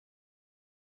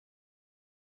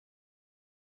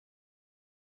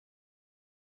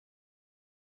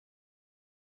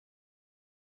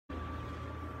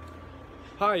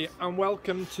Hi and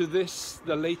welcome to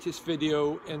the latest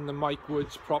video in the Mike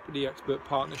Woods Property Expert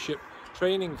Partnership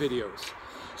training videos.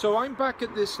 So I'm back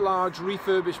at this large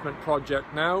refurbishment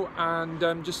project now, and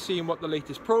I'm just seeing what the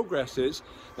latest progress is.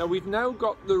 Now we've now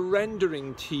got the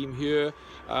rendering team here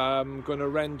going to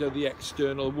render the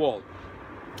external wall.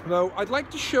 Now I'd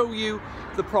like to show you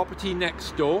the property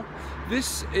next door.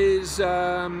 This is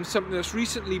something that's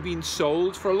recently been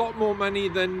sold for a lot more money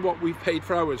than what we've paid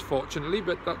for ours, fortunately,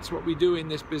 but that's what we do in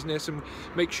this business, and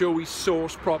make sure we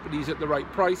source properties at the right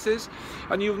prices.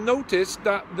 And you'll notice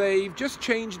that they've just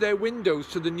changed their windows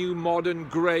to the new modern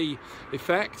grey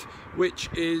effect, which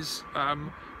is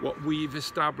what we've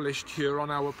established here on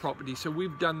our property. So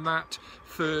we've done that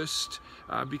first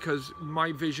because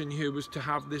my vision here was to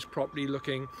have this property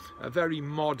looking very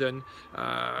modern.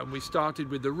 We started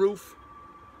with the roof,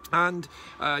 and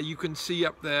you can see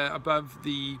up there above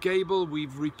the gable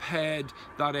we've repaired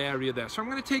that area there. So I'm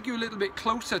going to take you a little bit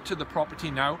closer to the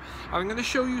property now. I'm going to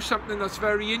show you something that's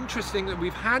very interesting that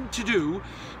we've had to do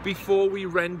before we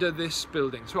render this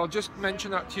building. So I'll just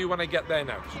mention that to you when I get there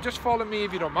now. So just follow me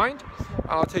if you don't mind.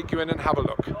 I'll take you in and have a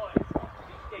look.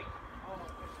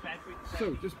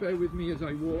 So just bear with me as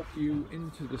I walk you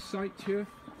into the site here.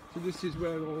 So this is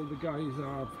where all the guys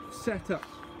are set up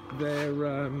their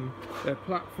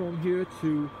platform here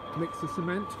to mix the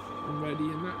cement and ready,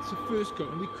 and that's the first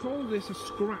coat, and we call this a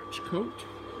scratch coat.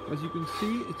 As you can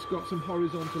see, it's got some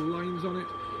horizontal lines on it.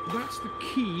 That's the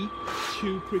key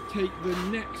to protect the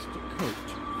next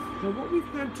coat. Now what we've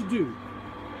had to do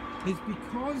is,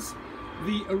 because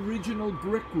the original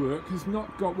brickwork has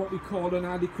not got what we call an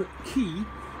adequate key,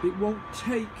 it won't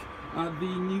take the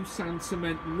new sand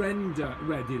cement render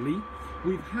readily.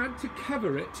 We've had to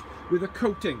cover it with a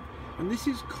coating, and this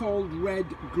is called red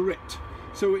grit.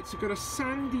 So it's got a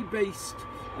sandy based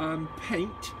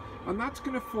paint, and that's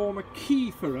going to form a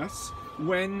key for us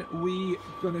when we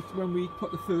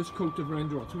put the first coat of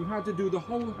render on. So we've had to do the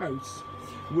whole house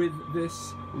with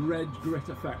this red grit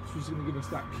effect, which is going to give us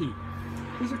that key.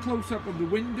 Here's a close-up of the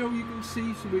window, you can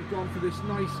see. So we've gone for this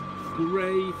nice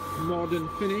grey modern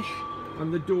finish,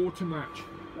 and the door to match.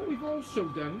 What we've also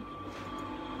done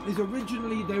is,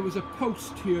 originally there was a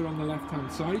post here on the left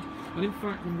hand side, and in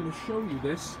fact I'm going to show you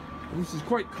this, and this is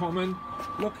quite common.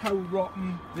 Look how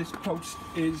rotten this post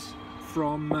is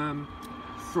from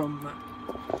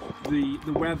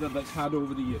the weather that's had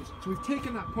over the years. So we've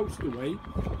taken that post away,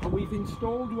 and we've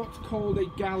installed what's called a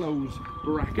gallows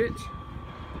bracket,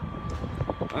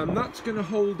 and that's going to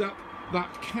hold up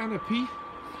that canopy.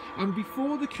 And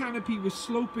before, the canopy was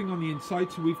sloping on the inside,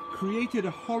 so we've created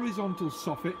a horizontal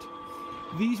soffit.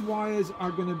 These wires are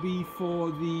going to be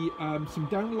for the some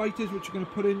downlighters which are going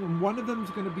to put in, and one of them is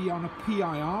going to be on a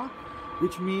PIR,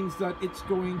 which means that it's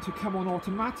going to come on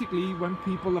automatically when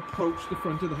people approach the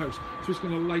front of the house. So it's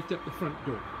going to light up the front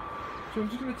door. So I'm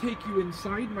just going to take you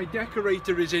inside. My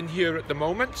decorator is in here at the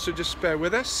moment, so just bear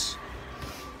with us.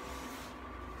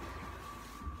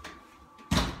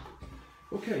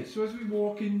 Okay, so as we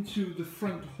walk into the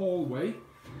front hallway,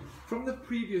 from the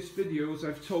previous videos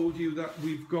I've told you that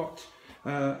we've got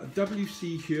a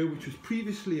WC here, which was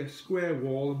previously a square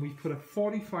wall, and we've put a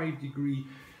 45-degree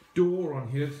door on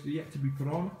here, so yet to be put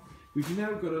on. We've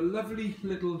now got a lovely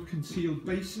little concealed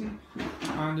basin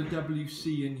and a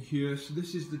WC in here, so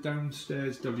this is the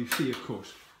downstairs WC, of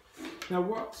course. Now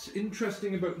what's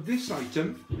interesting about this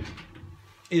item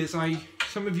is,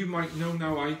 some of you might know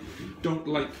now, I don't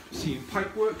like seeing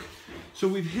pipework. So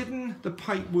we've hidden the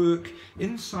pipework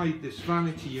inside this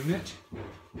vanity unit,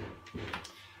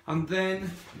 and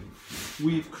then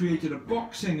we've created a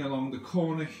boxing along the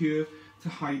corner here to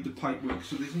hide the pipework.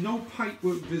 So there's no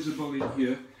pipework visible in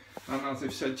here, and as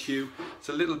I've said to you, it's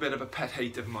a little bit of a pet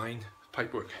hate of mine,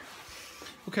 pipework.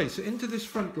 Okay, so into this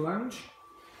front lounge.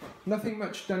 Nothing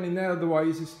much done in there,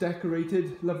 otherwise it's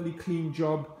decorated, lovely clean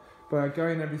job by a guy,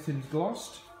 and everything's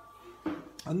glossed.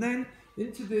 And then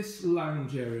into this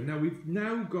lounge area. Now we've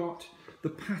now got the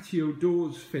patio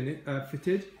doors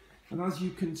fitted, and as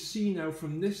you can see now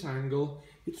from this angle,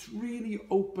 it's really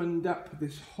opened up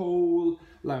this whole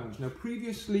lounge. Now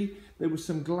previously there was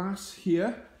some glass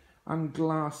here and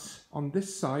glass on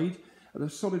this side, a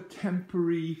sort of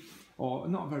temporary, or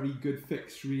not very good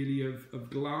fix really, of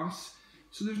glass.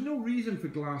 So there's no reason for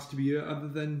glass to be here other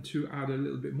than to add a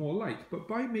little bit more light. But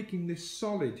by making this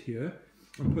solid here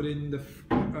and put in the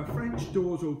French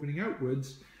doors opening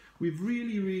outwards, we've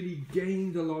really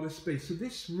gained a lot of space. So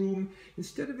this room,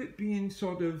 instead of it being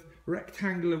sort of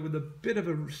rectangular with a bit of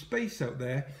a space out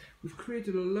there, we've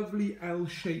created a lovely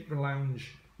L-shaped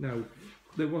lounge. Now,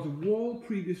 there was a wall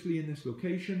previously in this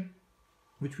location,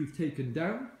 which we've taken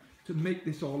down to make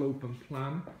this all open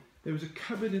plan. There was a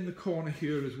cupboard in the corner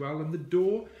here as well, and the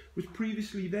door was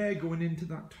previously there going into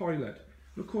that toilet.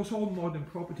 And of course, all modern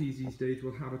properties these days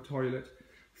will have a toilet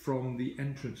from the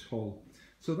entrance hall.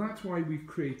 So that's why we've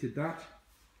created that.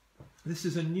 This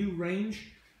is a new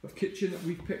range of kitchen that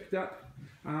we've picked up,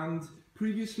 and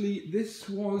previously this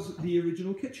was the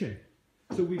original kitchen.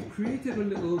 So we've created a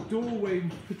little doorway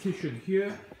partition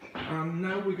here, and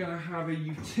now we're going to have a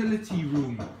utility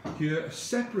room here, a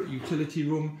separate utility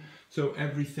room, so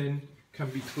everything can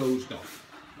be closed off.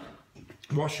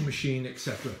 Washing machine,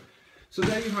 etc. So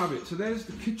there you have it. So there's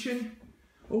the kitchen,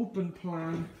 open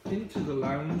plan into the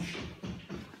lounge,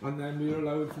 and then we're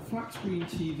allowed for flat screen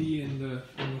TV in the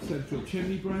central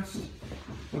chimney breast.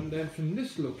 And then from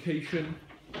this location,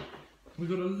 we've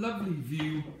got a lovely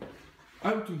view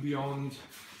out and beyond,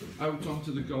 out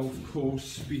onto the golf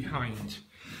course behind.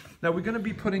 Now we're going to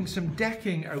be putting some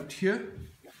decking out here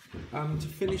to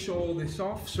finish all this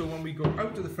off, so when we go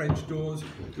out to the French doors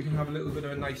we can have a little bit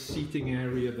of a nice seating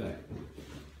area there.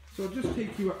 So I'll just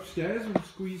take you upstairs and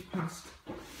squeeze past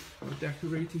our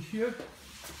decorator here.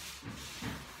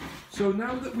 So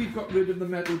now that we've got rid of the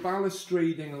metal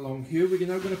balustrading along here, we're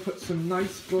now going to put some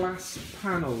nice glass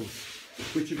panels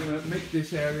which are going to make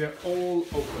this area all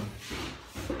open.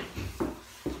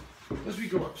 As we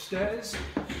go upstairs,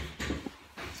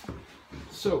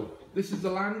 so this is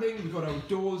the landing, we've got our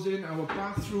doors in, our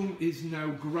bathroom is now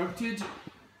grouted.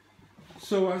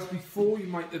 So as before you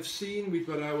might have seen, we've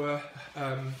got our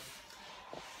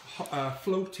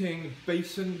floating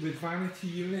basin with vanity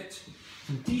unit,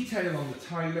 some detail on the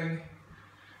tiling.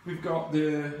 We've got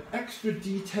the extra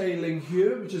detailing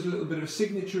here, which is a little bit of a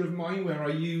signature of mine, where I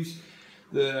use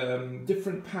the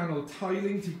different panel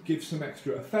tiling to give some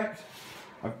extra effect.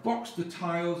 I've boxed the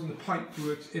tiles and the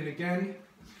pipeworks in again.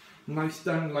 Nice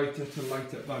downlighter to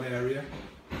light up that area.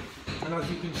 And as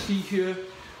you can see here,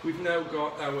 we've now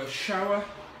got our shower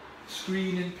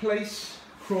screen in place,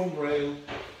 chrome rail,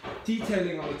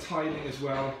 detailing on the tiling as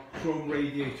well, chrome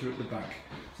radiator at the back.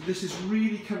 So this is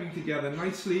really coming together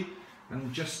nicely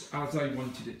and just as I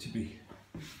wanted it to be.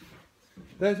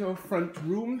 There's our front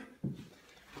room.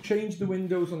 Changed the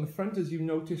windows on the front, as you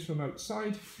notice from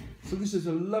outside. So this is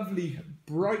a lovely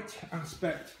bright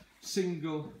aspect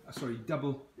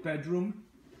double bedroom.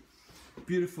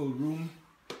 Beautiful room.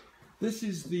 This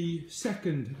is the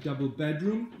second double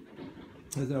bedroom.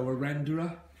 There's our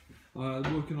renderer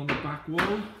working on the back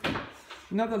wall.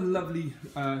 Another lovely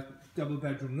double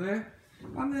bedroom there.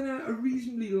 And then a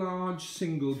reasonably large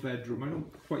single bedroom. I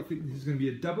don't quite think this is going to be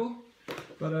a double,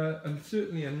 but and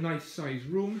certainly a nice size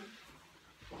room.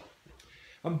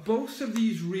 And both of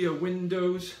these rear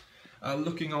windows are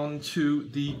looking onto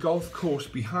the golf course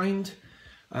behind,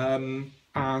 and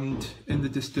in the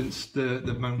distance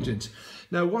the mountains.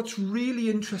 Now what's really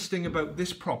interesting about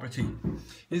this property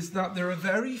is that there are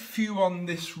very few on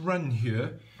this run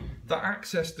here that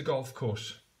access the golf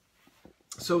course.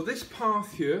 So this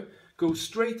path here goes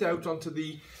straight out onto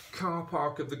the car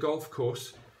park of the golf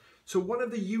course. So one of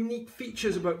the unique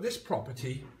features about this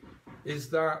property is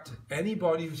that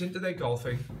anybody who's into their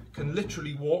golfing can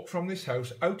literally walk from this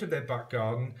house out of their back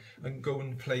garden and go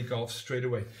and play golf straight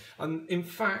away. And in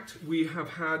fact, we have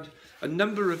had a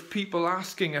number of people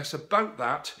asking us about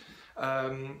that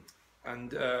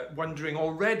and wondering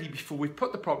already before we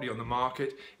put the property on the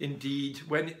market, indeed,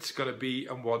 when it's going to be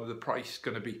and what the price is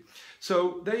going to be.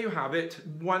 So there you have it,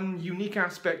 one unique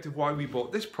aspect of why we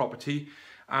bought this property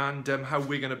and how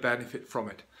we're going to benefit from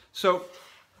it. So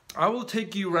I will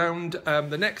take you around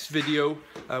the next video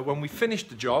when we finish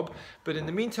the job, but in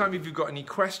the meantime, if you've got any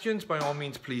questions, by all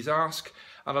means please ask,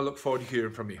 and I look forward to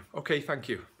hearing from you. Okay, thank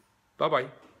you. Bye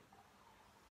bye.